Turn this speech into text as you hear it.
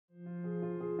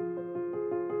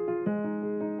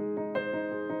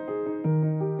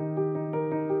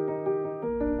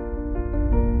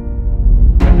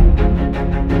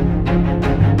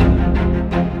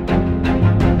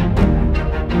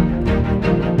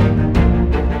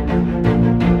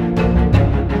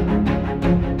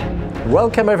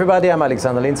Welcome everybody, I'm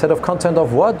Alexander Linz, head of content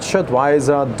of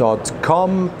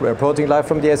watchadvisor.com, reporting live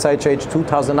from the SIHH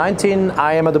 2019.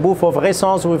 I am at the booth of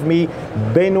Ressence with me,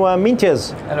 Benoît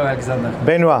Mintiens. Hello Alexander.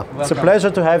 Benoît, welcome. It's a pleasure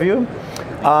to have you.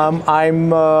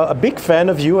 I'm a big fan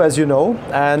of you, as you know,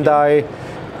 and I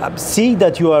see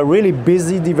that you are really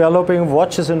busy developing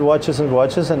watches and watches and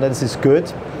watches, and this is good.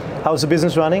 How's the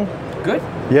business running? Good.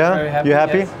 Yeah, very happy. You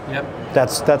happy? Yes. Yep.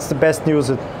 That's the best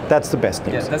news. That's the best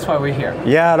news. Yeah, that's why we're here.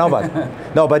 Yeah,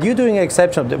 but you're doing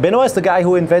exceptional. Benoît is the guy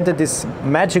who invented these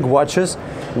magic watches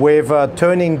with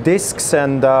turning discs,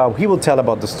 and he will tell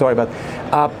about the story. But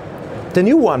the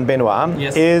new one, Benoît,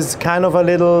 yes, is kind of a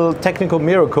little technical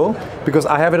miracle because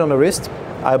I have it on the wrist.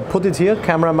 I put it here.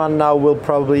 Cameraman now will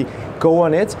probably go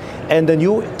on it, and the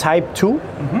new Type 2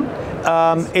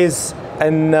 is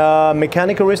a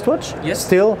mechanical wristwatch. Yes,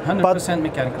 still 100%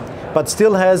 mechanical. But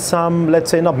still has some, let's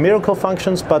say, not miracle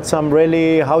functions, but some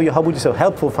really, how would you say,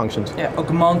 helpful functions? Yeah,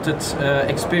 augmented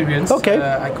experience. Okay.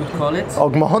 I could call it.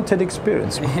 Augmented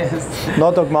experience. Yes.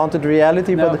 Not augmented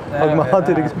reality, but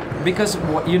augmented experience. Because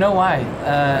you know why?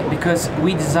 Because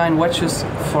we design watches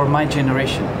for my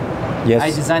generation. Yes.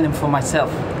 I design them for myself.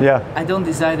 Yeah. I don't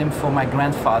design them for my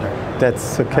grandfather.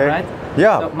 That's okay. All right?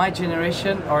 Yeah. So my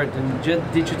generation, or the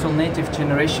digital native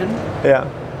generation, yeah,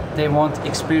 they want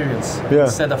experience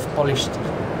instead of polished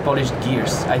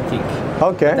gears, I think.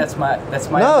 Okay. That's my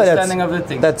understanding of the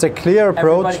thing. That's a clear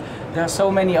approach. There are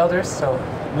so many others, so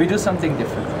we do something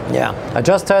different. Yeah. I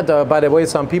just had, by the way,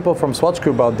 some people from Swatch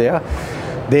Group out there.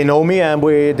 They know me, and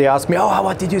they asked me, "Oh,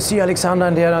 what did you see, Alexander?"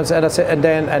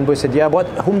 And we said, "Yeah,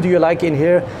 whom do you like in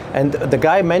here?" And the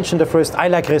guy mentioned the first, "I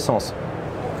like Ressence."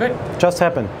 Good. Just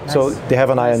happened. Nice. So they have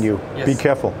an eye on you. Yes. Be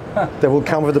careful. They will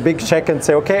come with a big check and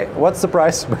say, "Okay, what's the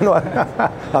price?"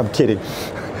 I'm kidding.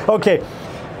 Okay.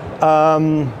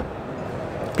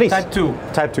 Please. Type 2.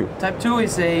 Type 2. Type 2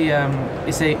 is a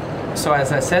so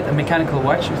as I said, a mechanical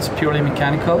watch. It's purely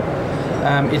mechanical.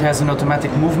 It has an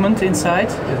automatic movement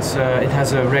inside. It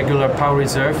has a regular power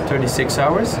reserve, 36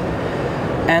 hours,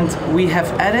 and we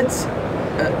have added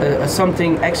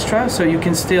something extra, so you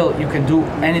can do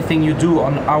anything you do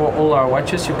on all our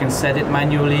watches. You can set it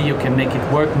manually, you can make it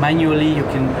work manually,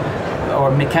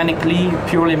 or mechanically,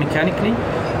 purely mechanically.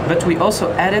 But we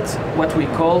also added what we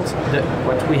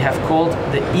have called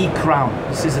the E-crown.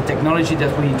 This is a technology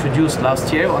that we introduced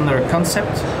last year under a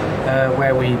concept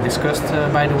where we discussed,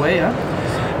 by the way.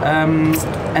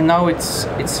 And now it's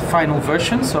final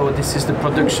version. So this is the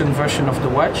production version of the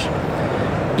watch.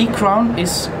 E-crown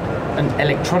is an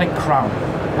electronic crown.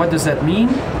 What does that mean?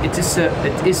 It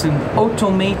is an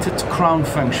automated crown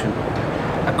function.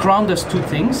 A crown does two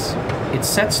things. It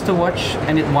sets the watch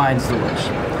and it winds the watch.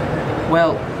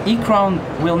 Well, E-crown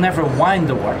will never wind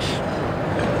the watch,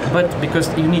 but because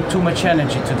you need too much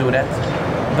energy to do that.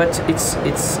 But it's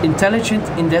intelligent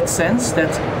in that sense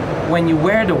that when you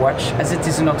wear the watch, as it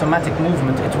is an automatic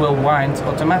movement, it will wind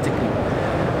automatically.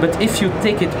 But if you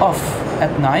take it off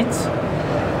at night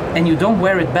and you don't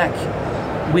wear it back,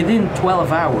 within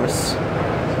 12 hours,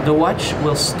 the watch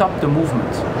will stop the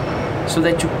movement, so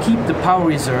that you keep the power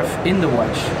reserve in the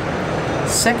watch.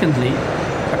 Secondly,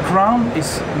 a crown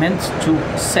is meant to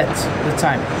set the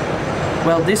time.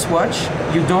 Well, this watch,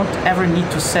 you don't ever need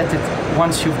to set it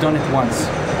once you've done it once,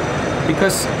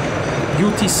 because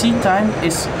UTC time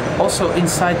is also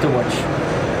inside the watch.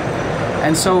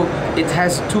 And so it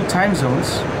has two time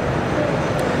zones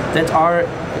that are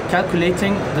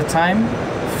calculating the time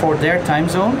for their time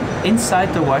zone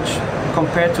inside the watch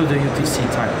compared to the UTC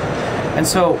time. And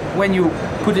so when you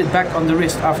put it back on the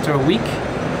wrist after a week,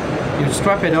 you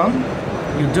strap it on,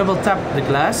 you double tap the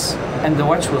glass, and the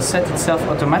watch will set itself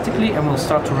automatically and will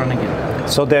start to run again.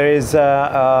 So there is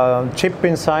a chip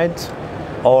inside,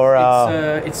 or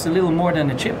it's a little more than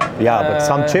a chip. Yeah, but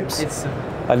some chips. It's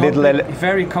a little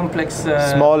very complex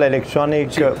small electronic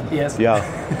chip, yes. Yeah.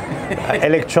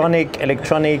 electronic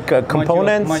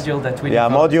components, module that we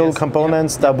module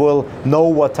components that will know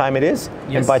what time it is,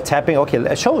 and by tapping.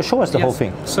 Okay, show us the whole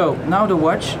thing. So now the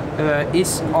watch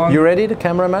is on. You ready, the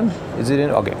cameraman? Is it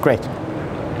in? Okay, great.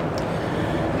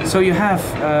 So you have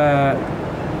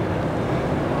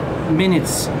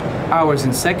minutes, hours,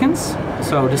 and seconds.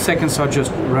 So the seconds are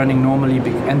just running normally,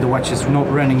 and the watch is not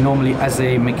running normally as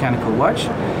a mechanical watch.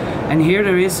 And here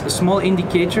there is a small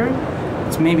indicator.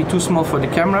 It's maybe too small for the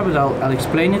camera, but I'll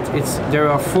explain it. There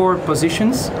are 4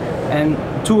 positions, and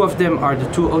 2 of them are the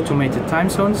 2 automated time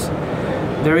zones.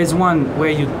 There is one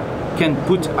where you can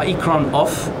put E-crown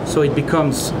off, so it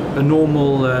becomes a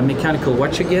normal mechanical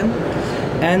watch again.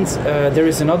 And there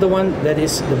is another one that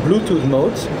is the Bluetooth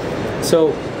mode.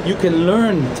 So you can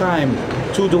learn time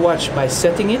to the watch by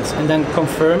setting it and then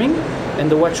confirming. and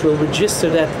the watch will register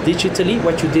that digitally.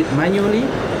 What you did manually,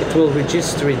 it will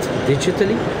register it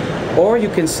digitally. Or you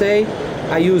can say,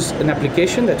 I use an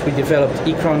application that we developed,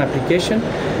 eCrown application,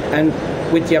 and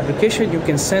with the application you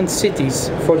can send cities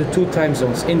for the 2 time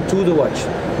zones into the watch,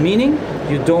 meaning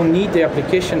you don't need the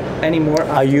application anymore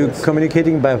afterwards. Are you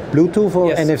communicating by Bluetooth or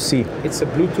Yes. NFC? It's a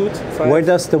Bluetooth 5. Where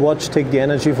does the watch take the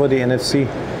energy for the NFC?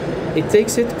 It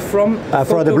takes it from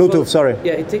For the Bluetooth, sorry.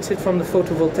 Yeah, it takes it from the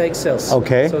photovoltaic cells.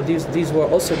 Okay. So these were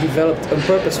also developed on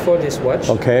purpose for this watch.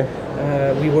 Okay.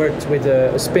 We worked with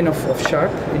a spin-off of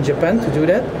Sharp in Japan to do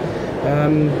that.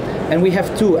 And we have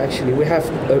 2 actually. We have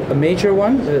a major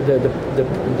one, the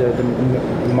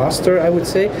master, I would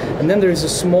say, and then there is a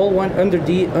small one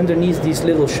underneath these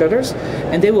little shutters,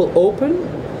 and they will open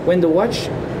when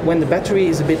the battery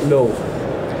is a bit low.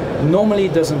 Normally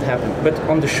it doesn't happen, but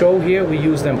on the show here we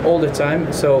use them all the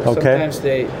time. So sometimes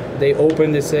they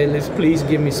open, they say, please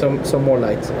give me some more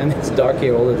light, and it's dark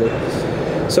here all the day.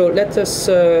 So let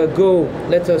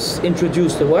us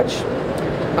introduce the watch.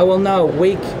 I will now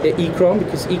wake eCrown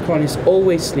because eCrown is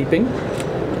always sleeping.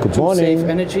 Good to morning. Save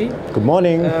energy. Good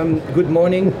morning. Good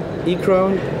morning,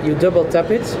 eCrown. You double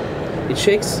tap it. It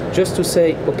shakes just to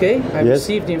say, okay, I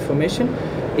received the information.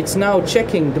 It's now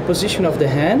checking the position of the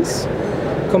hands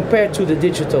compared to the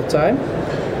digital time,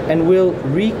 and will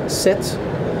reset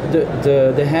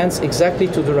the hands exactly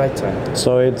to the right time.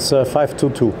 So it's 5 to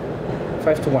 2.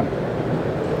 5 to 1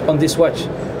 on this watch. Time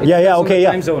zone. Yeah, yes, okay, it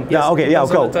depends on the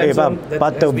time zone that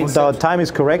but has been the set. time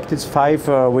is correct. It's 5.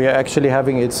 We are actually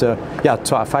having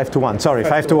 5 to 1. Sorry,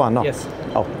 5 to 1. No. Yes.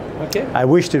 Oh. Okay. I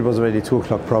wished it was already 2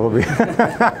 o'clock probably.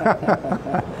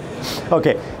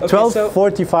 Okay,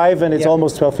 12:45 and it's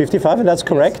almost 12:55, and that's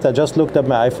correct. Yes. I just looked at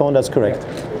my iPhone. That's correct.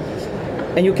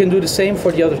 Yeah. And you can do the same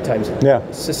for the other time zone. Yeah.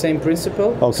 It's the same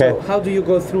principle. Okay. So how do you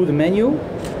go through the menu?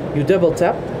 You double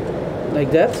tap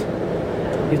like that.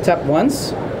 You tap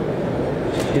once.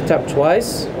 You tap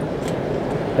twice.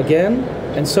 Again.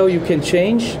 And so you can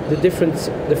change the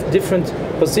different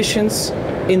positions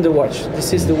in the watch.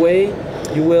 This is the way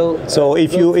you will. So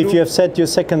if you have set your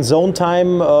second zone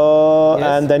time,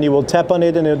 and then you will tap on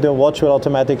it, and the watch will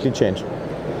automatically change.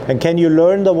 And can you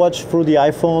learn the watch through the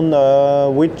iPhone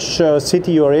which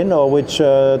city you're in or which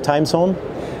time zone?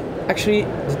 Actually,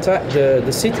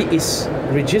 the city is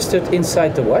registered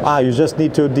inside the watch. You just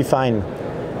need to define.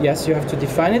 Yes, you have to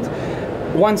define it.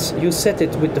 Once you set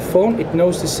it with the phone, it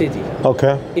knows the city.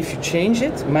 Okay. If you change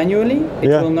it manually,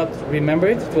 it will not remember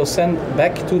it. It will send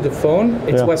back to the phone.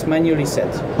 It was manually set.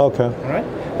 Okay. All right.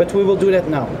 But we will do that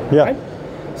now. Yeah. Right?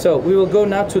 So we will go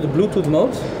now to the Bluetooth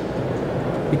mode.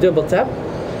 We double tap,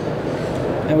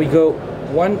 and we go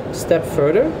one step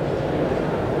further,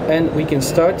 and we can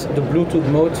start the Bluetooth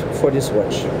mode for this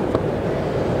watch.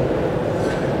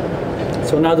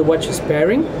 So now the watch is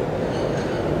pairing.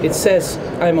 It says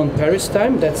I'm on Paris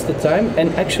time, that's the time,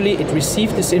 and actually it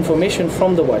received this information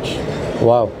from the watch.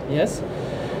 Wow. Yes.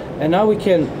 And now we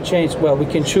can change, we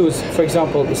can choose, for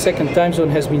example, the second time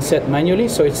zone has been set manually,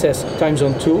 so it says time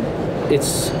zone 2.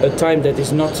 It's a time that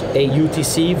is not a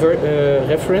UTC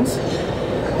reference.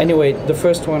 Anyway, the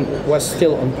first one was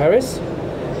still on Paris.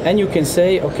 And you can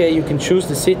say, okay, you can choose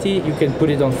the city, you can put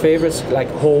it on favorites like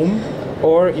home,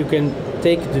 or you can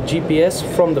take the GPS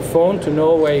from the phone to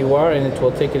know where you are, and it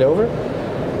will take it over.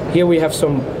 Here we have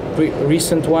some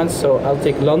recent ones, so I'll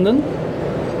take London.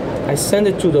 I send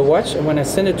it to the watch, and when I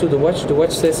send it to the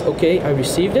watch says, okay, I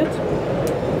received it.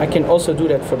 I can also do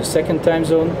that for the second time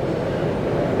zone,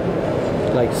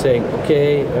 like saying,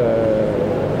 okay,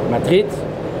 Madrid,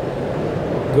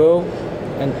 go,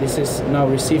 and this is now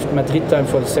received Madrid time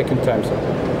for the second time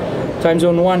zone. Time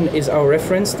zone 1 is our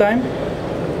reference time.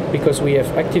 Because we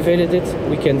have activated it,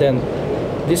 we can then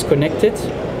disconnect it.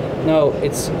 Now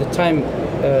it's the time.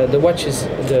 The watch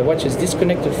is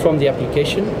disconnected from the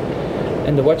application,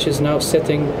 and the watch is now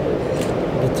setting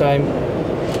the time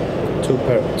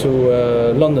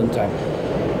to London time.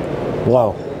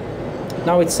 Wow.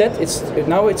 Now it's set.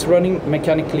 Now it's running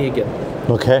mechanically again.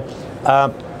 Okay.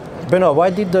 Benoît, why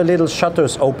did the little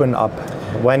shutters open up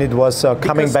when it was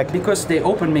coming back? Because they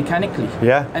open mechanically.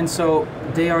 Yeah. And so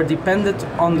they are dependent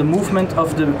on the movement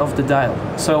of the dial.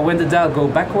 So when the dial go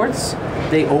backwards,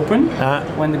 they open.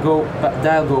 When the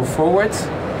dial go forwards,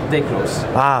 they close.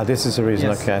 This is the reason.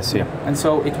 Yes. Okay, I see. Yeah. And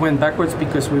so it went backwards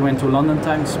because we went to London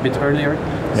time. It's a bit earlier.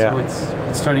 So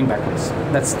it's turning backwards.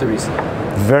 That's the reason.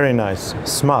 Very nice.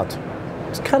 Smart.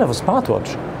 It's kind of a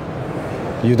smartwatch.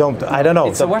 I don't know.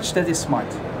 It's a watch that is smart.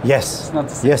 Yes. It's not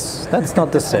the same. Yes, that's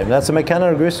not the same. That's a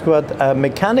mechanical wristwatch.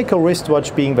 Mechanical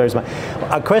wristwatch being very smart.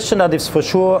 A question that is for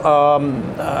sure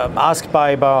asked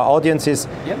by our audience is,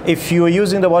 if you are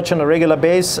using the watch on a regular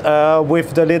basis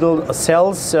with the little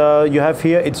cells you have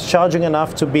here, it's charging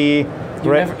enough to be.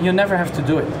 You never have to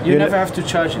do it. You never have to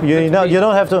charge it. You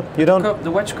don't have to. You don't.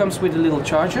 The watch comes with a little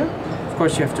charger. Of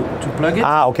course, you have to plug it.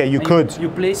 Ah, okay. You could. You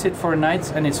place it for a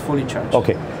night, and it's fully charged.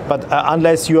 Okay, but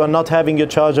unless you are not having your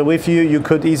charger with you, you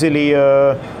could easily.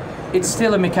 It's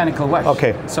still a mechanical watch.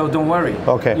 Okay. So don't worry.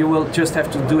 Okay. You will just have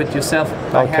to do it yourself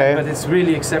by hand, but it's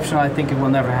really exceptional. I think it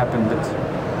will never happen. But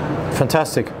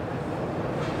fantastic.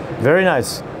 Very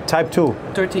nice. Type 2.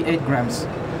 38 grams.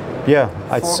 Yeah,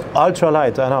 it's ultra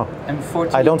light, I know. And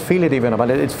 40. I don't feel it even,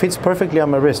 but it fits perfectly on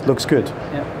my wrist. Looks good.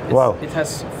 Yeah. Wow. It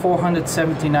has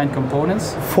 479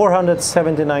 components.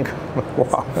 479.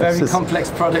 Wow. Very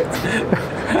complex product.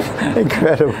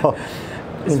 Incredible.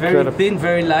 It's very thin,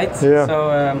 very light. Yeah. So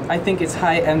I think it's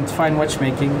high-end fine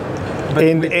watchmaking, but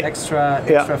with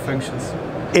extra functions.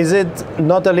 Is it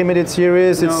not a limited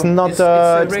series? No,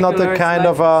 it's not a kind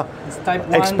of a type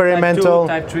 1, experimental.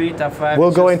 Type 2, type 3, type 5.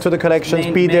 We'll go into the collections.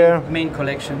 Main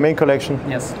collection. Main collection.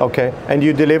 Yes. Okay. And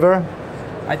you deliver?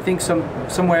 I think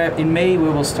somewhere in May we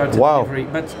will start the delivery.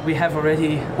 But we have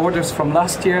already orders from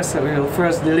last year, so we will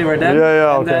first deliver them,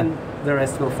 and then the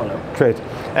rest will follow. Great.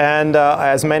 And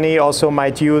as many also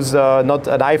might use not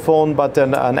an iPhone but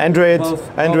an Android.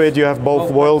 Android, you have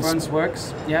both worlds.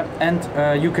 Works, yeah. And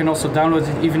you can also download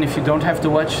it even if you don't have the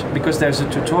watch, because there's a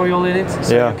tutorial in it,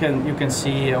 so you can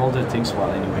see all the things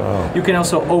well anyway. Oh. You can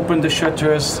also open the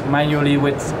shutters manually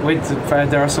with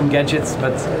there are some gadgets,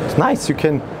 but it's nice. You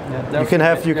can. Yeah,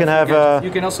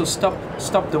 you can also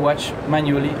stop the watch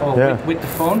manually or with the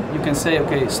phone. You can say,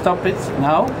 okay, stop it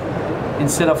now.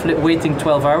 Instead of waiting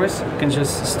 12 hours, you can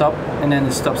just stop, and then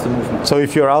it stops the movement. So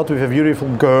if you're out with a beautiful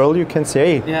girl, you can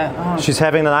say, hey, she's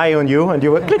having an eye on you, and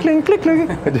you will click, click, click, click.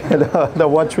 The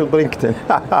watch will blink then.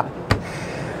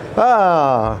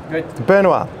 Good.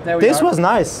 Benoît, this was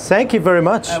nice. Thank you very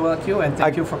much. Thank you, and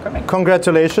thank you for coming.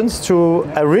 Congratulations to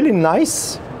a really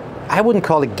nice, I wouldn't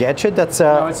call it gadget. That's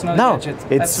no, it's not a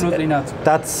gadget. Absolutely not.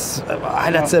 That's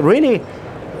a really.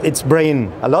 It's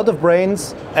brain, a lot of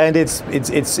brains, and it's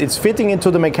fitting into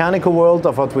the mechanical world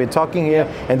of what we're talking here,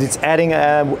 and it's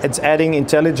adding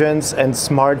intelligence and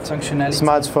smart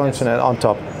functionality on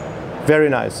top. Very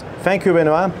nice. Thank you,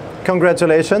 Benoît.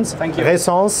 Congratulations. Thank you.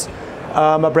 Ressence,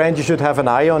 a brand you should have an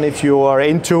eye on if you are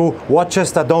into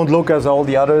watches that don't look as all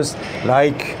the others,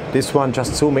 like this one.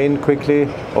 Just zoom in quickly,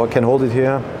 or I can hold it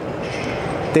here.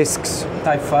 Discs.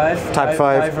 Type 5. Type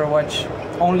 5. Diver watch.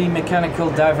 Only mechanical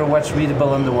diver watch readable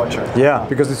on the watcher. Yeah,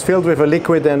 because it's filled with a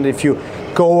liquid, and if you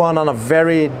go on a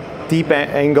very deep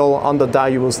angle on the dial,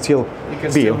 you will still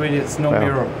still read it. It's no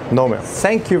mirror. No mirror.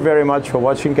 Thank you very much for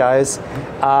watching, guys.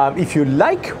 If you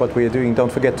like what we are doing,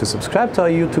 don't forget to subscribe to our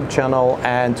YouTube channel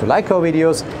and to like our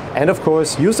videos. And of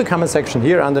course, use the comment section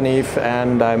here underneath,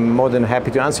 and I'm more than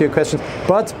happy to answer your questions.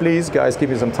 But please, guys,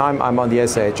 give me some time. I'm on the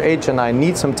SIHH, and I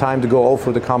need some time to go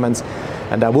over the comments.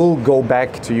 And I will go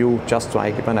back to you just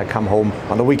like when I come home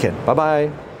on the weekend. Bye-bye.